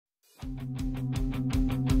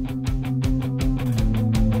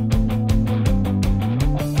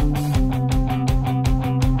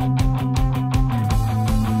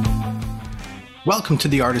Welcome to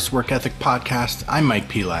the Artist Work Ethic Podcast. I'm Mike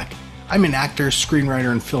Pelak. I'm an actor,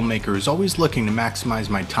 screenwriter, and filmmaker who's always looking to maximize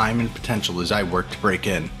my time and potential as I work to break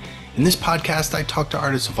in. In this podcast, I talk to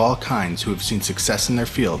artists of all kinds who have seen success in their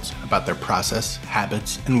fields about their process,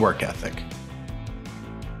 habits, and work ethic.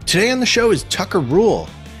 Today on the show is Tucker Rule.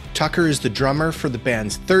 Tucker is the drummer for the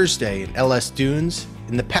bands Thursday and LS Dunes.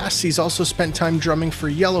 In the past, he's also spent time drumming for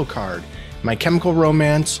Yellowcard, My Chemical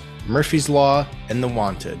Romance, Murphy's Law, and The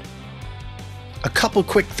Wanted. A couple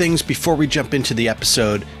quick things before we jump into the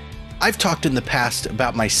episode. I've talked in the past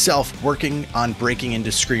about myself working on breaking into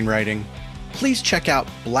screenwriting. Please check out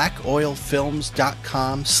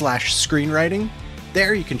blackoilfilms.com/screenwriting.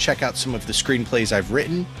 There you can check out some of the screenplays I've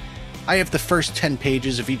written. I have the first 10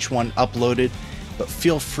 pages of each one uploaded, but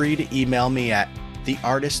feel free to email me at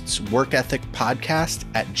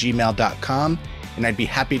theartistsworkethicpodcast@gmail.com, and I'd be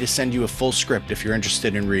happy to send you a full script if you're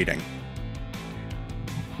interested in reading.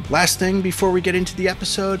 Last thing before we get into the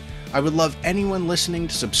episode, I would love anyone listening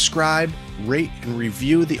to subscribe, rate, and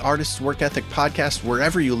review the Artist's Work Ethic Podcast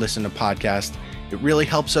wherever you listen to podcasts. It really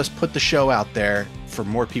helps us put the show out there for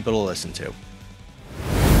more people to listen to.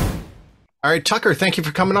 All right, Tucker, thank you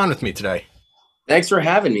for coming on with me today. Thanks for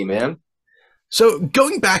having me, man. So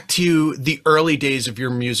going back to the early days of your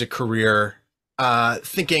music career,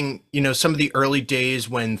 thinking, some of the early days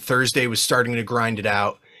when Thursday was starting to grind it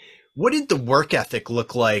out, what did the work ethic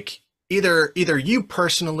look like, either you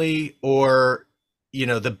personally or,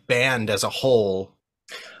 the band as a whole?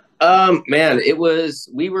 Man,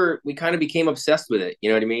 we kind of became obsessed with it. You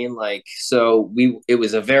know what I mean? It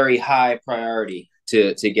was a very high priority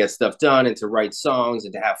to get stuff done and to write songs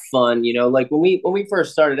and to have fun. When we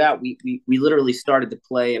first started out, we literally started to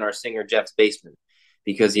play in our singer Jeff's basement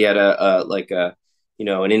because he had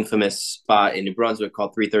an infamous spot in New Brunswick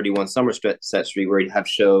called 331 Somerset Street where he'd have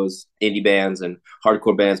shows, indie bands and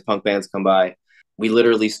hardcore bands, punk bands come by. We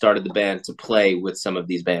literally started the band to play with some of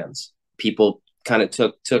these bands. People kind of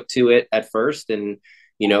took to it at first, and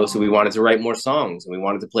so we wanted to write more songs and we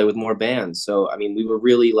wanted to play with more bands. So we were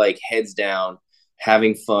really heads down,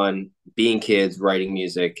 having fun, being kids, writing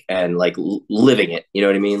music, and living it. You know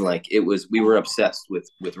what I mean? We were obsessed with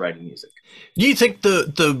writing music. Do you think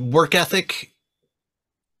the work ethic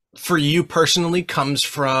for you personally comes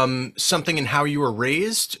from something in how you were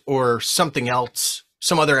raised or something else,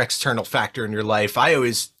 some other external factor in your life? I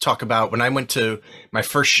always talk about when I went to my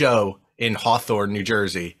first show in Hawthorne, New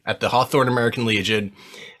Jersey at the Hawthorne American Legion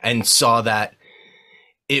and saw that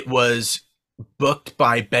it was booked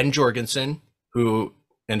by Ben Jorgensen, who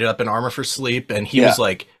ended up in Armor for Sleep. And he was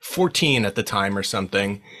 14 at the time or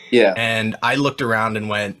something. Yeah. And I looked around and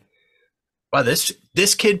went, wow, this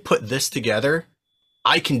kid put this together.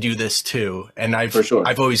 I can do this too. And I've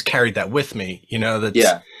always carried that with me,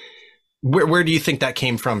 Where do you think that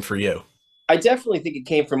came from for you? I definitely think it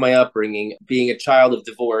came from my upbringing, being a child of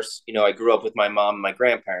divorce. I grew up with my mom and my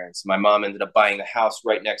grandparents. My mom ended up buying a house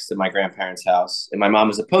right next to my grandparents' house. And my mom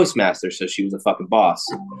was a postmaster, so she was a fucking boss.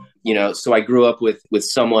 So I grew up with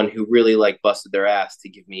someone who really busted their ass to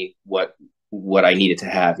give me what I needed to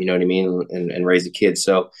have, you know what I mean? And raise a kid.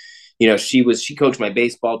 So she coached my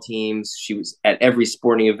baseball teams. She was at every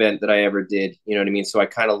sporting event that I ever did. You know what I mean? So I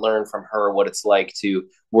kind of learned from her what it's like to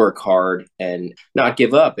work hard and not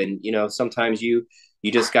give up. And, sometimes you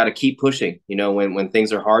just got to keep pushing. When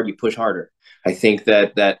things are hard, you push harder. I think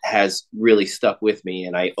that has really stuck with me,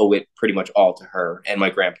 and I owe it pretty much all to her and my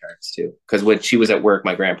grandparents too. Because when she was at work,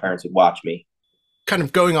 my grandparents would watch me. Kind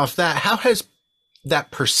of going off that, how has that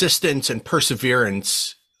persistence and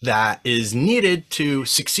perseverance that is needed to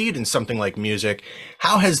succeed in something like music,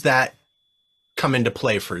 how has that come into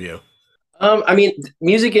play for you?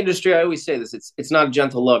 Music industry, I always say this, it's not a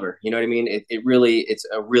gentle lover. You know what I mean? It's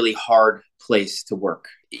a really hard place to work.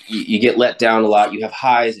 You get let down a lot. You have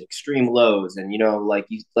highs, extreme lows. And,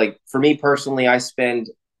 for me personally, I spend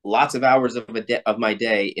lots of hours of my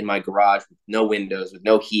day in my garage with no windows, with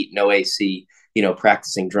no heat, no AC,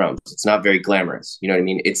 practicing drums. It's not very glamorous. You know what I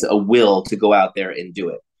mean? It's a will to go out there and do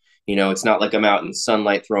it. It's not like I'm out in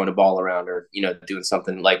sunlight throwing a ball around or, doing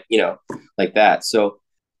something like that. So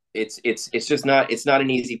it's just it's not an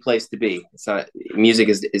easy place to be. It's not, music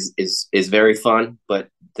is very fun, but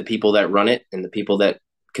the people that run it and the people that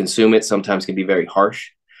consume it sometimes can be very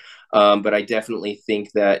harsh. But I definitely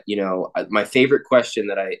think that, my favorite question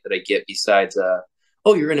that I get besides,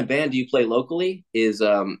 oh, you're in a band, do you play locally? Is,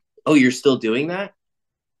 oh, you're still doing that?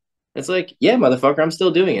 It's like, yeah, motherfucker, I'm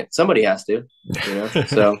still doing it. Somebody has to,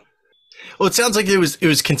 So Well, it sounds like it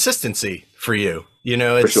was consistency for you. You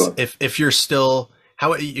know, For it's sure. if you're still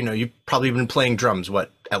how you know, you've probably been playing drums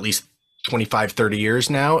what at least 25, 30 years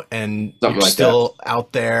now, and you're Something like that. still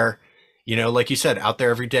out there, you know, like you said, out there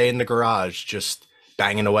every day in the garage just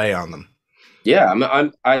banging away on them. Yeah,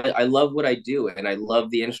 I love what I do, and I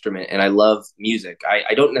love the instrument, and I love music.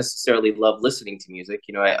 I don't necessarily love listening to music.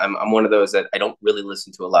 You know, I'm one of those that I don't really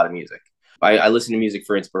listen to a lot of music. I listen to music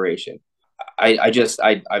for inspiration. I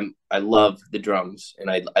love the drums,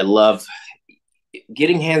 and I love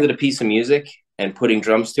getting handed a piece of music and putting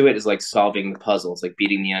drums to it is like solving the puzzle. It's like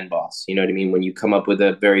beating the end boss. You know what I mean? When you come up with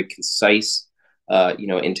a very concise,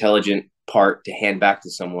 intelligent part to hand back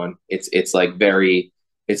to someone, it's like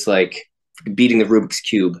beating the Rubik's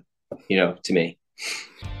cube. You know, to me.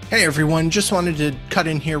 Hey everyone, just wanted to cut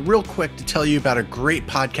in here real quick to tell you about a great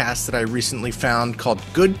podcast that I recently found called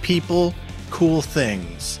Good People, Cool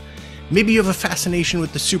Things. Maybe you have a fascination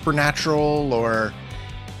with the supernatural, or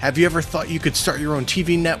have you ever thought you could start your own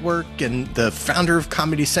TV network and the founder of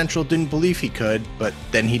Comedy Central didn't believe he could, but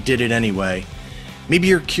then he did it anyway? Maybe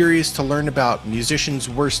you're curious to learn about musicians'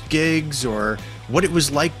 worst gigs or what it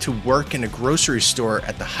was like to work in a grocery store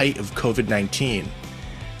at the height of COVID-19.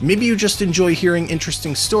 Maybe you just enjoy hearing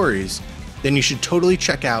interesting stories, then you should totally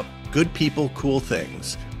check out Good People, Cool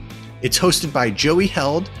Things. It's hosted by Joey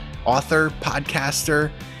Held, author,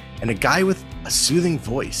 podcaster, and a guy with a soothing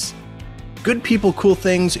voice. Good People, Cool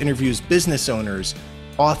Things interviews business owners,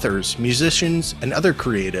 authors, musicians, and other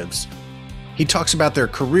creatives. He talks about their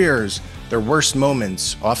careers, their worst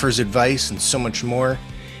moments, offers advice, and so much more.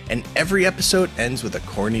 And every episode ends with a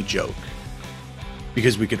corny joke.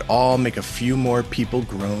 Because we could all make a few more people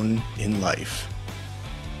grown in life.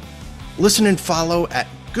 Listen and follow at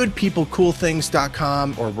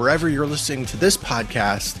goodpeoplecoolthings.com or wherever you're listening to this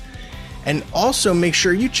podcast. And also make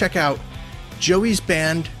sure you check out Joey's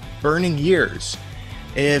band, Burning Years.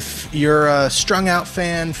 If you're a strung out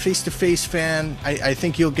fan, face-to-face fan, I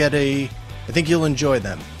think you'll enjoy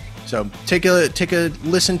them. So take a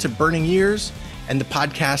listen to Burning Years and the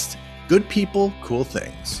podcast Good People, Cool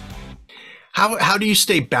Things. How do you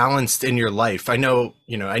stay balanced in your life? I know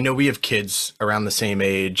we have kids around the same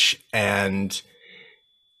age, and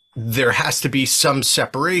there has to be some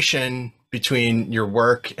separation between your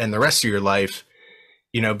work and the rest of your life,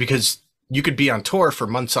 because you could be on tour for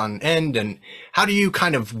months on end. And how do you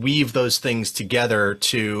kind of weave those things together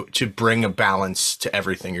to bring a balance to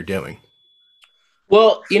everything you're doing?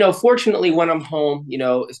 Well, fortunately, when I'm home,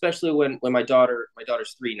 especially when my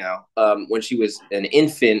daughter's 3 now, when she was an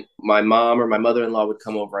infant, my mom or my mother-in-law would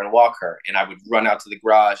come over and walk her, and I would run out to the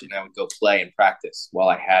garage and I would go play and practice while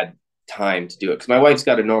I had time to do it. Because my wife's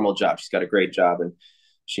got a normal job. She's got a great job, and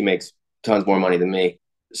she makes tons more money than me.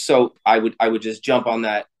 So I would just jump on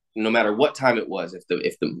that no matter what time it was. If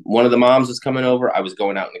the one of the moms was coming over, I was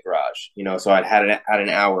going out in the garage, so I'd had an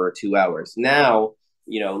hour or 2 hours. Now,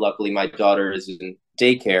 luckily my daughter is in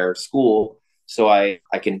daycare, school, so I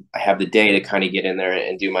have the day to kind of get in there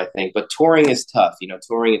and do my thing. But touring is tough.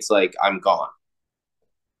 Touring, it's like I'm gone.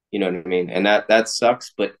 You know what I mean? And that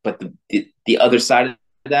sucks. But the other side of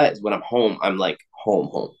that is when I'm home, I'm like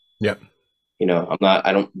home. Yep.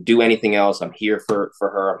 I don't do anything else. I'm here for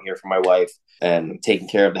her. I'm here for my wife, and I'm taking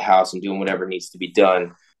care of the house and doing whatever needs to be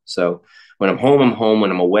done. So when I'm home, I'm home.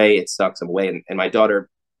 When I'm away, it sucks. I'm away. And my daughter,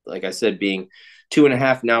 like I said, being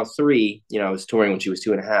 2.5, now 3, I was touring when she was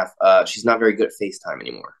 2.5. She's not very good at FaceTime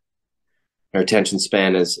anymore. Her attention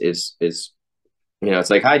span is it's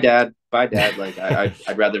like, hi dad, bye dad. Like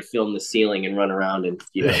I'd rather film the ceiling and run around and,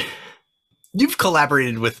 You've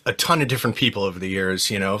collaborated with a ton of different people over the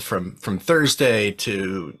years, from Thursday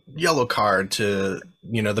to Yellowcard to,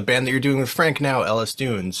 the band that you're doing with Frank now, LS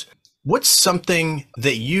Dunes. What's something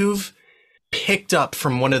that you've picked up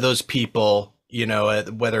from one of those people,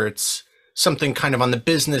 whether it's something kind of on the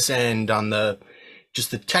business end, on the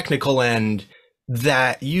technical end,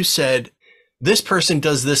 that you said, this person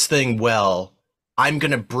does this thing well, I'm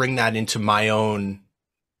going to bring that into my own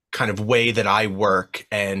kind of way that I work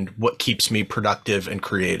and what keeps me productive and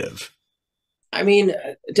creative? I mean,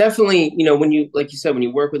 definitely, when you, like you said, when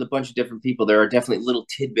you work with a bunch of different people, there are definitely little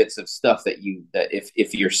tidbits of stuff that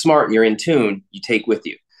if you're smart and you're in tune, you take with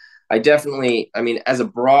you. As a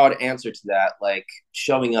broad answer to that, like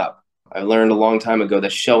showing up. I learned a long time ago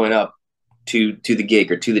that showing up to the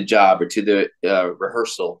gig or to the job or to the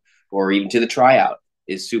rehearsal or even to the tryout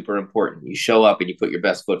is super important. You show up and you put your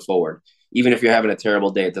best foot forward. Even if you're having a terrible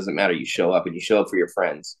day, it doesn't matter. You show up and you show up for your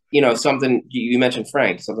friends. Something you mentioned,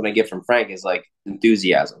 Frank, something I get from Frank is like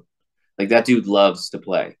enthusiasm. Like that dude loves to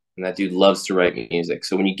play and that dude loves to write music.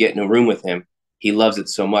 So when you get in a room with him, he loves it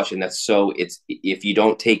so much. And it's, if you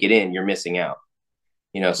don't take it in, you're missing out,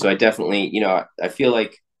 so I definitely, I feel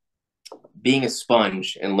like being a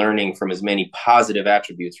sponge and learning from as many positive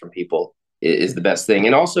attributes from people is the best thing.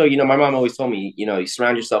 And also, my mom always told me, you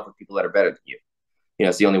surround yourself with people that are better than you.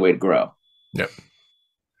 It's the only way to grow. Yep.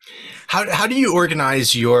 How do you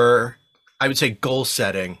organize your, I would say, goal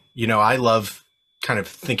setting? I love kind of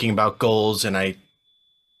thinking about goals, and I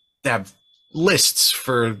have lists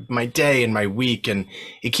for my day and my week, and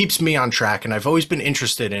it keeps me on track. And I've always been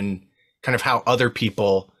interested in kind of how other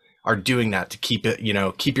people are doing that to keep it,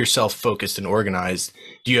 keep yourself focused and organized.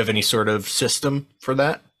 Do you have any sort of system for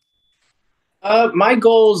that? My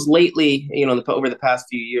goals lately, over the past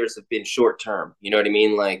few years have been short term. You know what I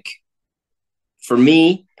mean? Like, for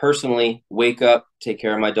me personally, wake up, take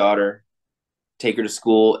care of my daughter, take her to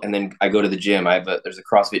school, and then I go to the gym. There's a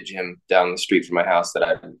CrossFit gym down the street from my house that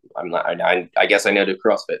I guess I know to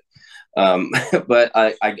CrossFit. But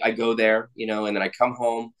I go there, and then I come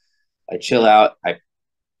home, I chill out, I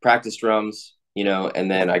practice drums, and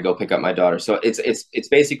then I go pick up my daughter. So it's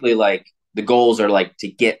basically like the goals are like to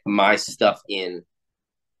get my stuff in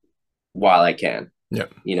while I can.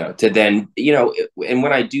 Yeah. To then, and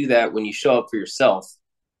when I do that, when you show up for yourself,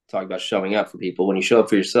 talk about showing up for people, when you show up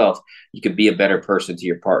for yourself, you could be a better person to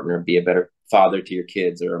your partner, be a better father to your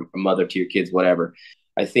kids, or a mother to your kids, whatever.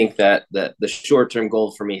 I think that the short-term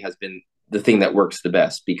goal for me has been the thing that works the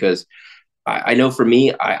best, because I know for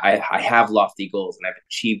me, I have lofty goals and I've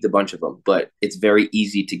achieved a bunch of them, but it's very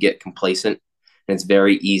easy to get complacent, and it's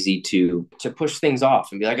very easy to push things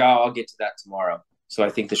off and be like, oh, I'll get to that tomorrow. So I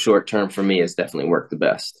think the short term for me has definitely worked the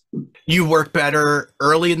best. You work better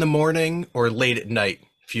early in the morning or late at night,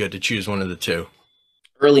 if you had to choose one of the two?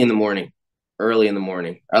 Early in the morning. Early in the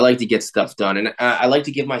morning. I like to get stuff done, and I like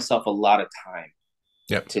to give myself a lot of time.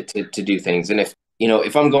 Yep. to do things. And if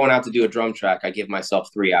I'm going out to do a drum track, I give myself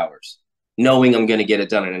 3 hours, knowing I'm going to get it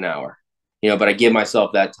done in an hour. But I give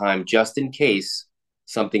myself that time just in case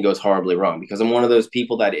something goes horribly wrong, because I'm one of those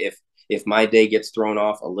people that if my day gets thrown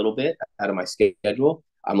off a little bit out of my schedule,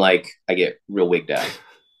 I'm like, I get real wigged out.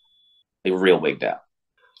 Real wigged out.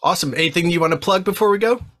 Awesome. Anything you want to plug before we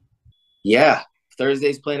go? Yeah.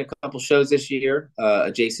 Thursday's playing a couple shows this year,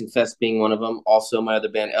 Adjacent Fest being one of them. Also, my other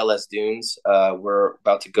band, LS Dunes, we're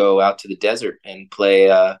about to go out to the desert and play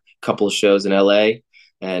a couple of shows in LA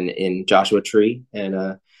and in Joshua Tree.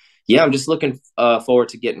 And yeah, I'm just looking forward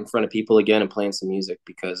to getting in front of people again and playing some music,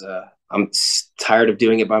 because I'm tired of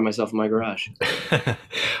doing it by myself in my garage.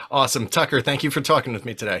 Awesome. Tucker, thank you for talking with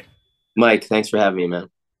me today. Mike, thanks for having me, man.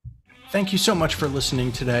 Thank you so much for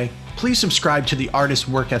listening today. Please subscribe to the Artist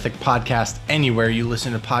Work Ethic podcast anywhere you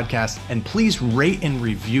listen to podcasts, and please rate and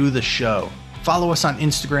review the show. Follow us on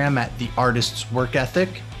Instagram at The Artist's Work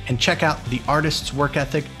Ethic, and check out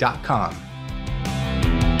theartistsworkethic.com.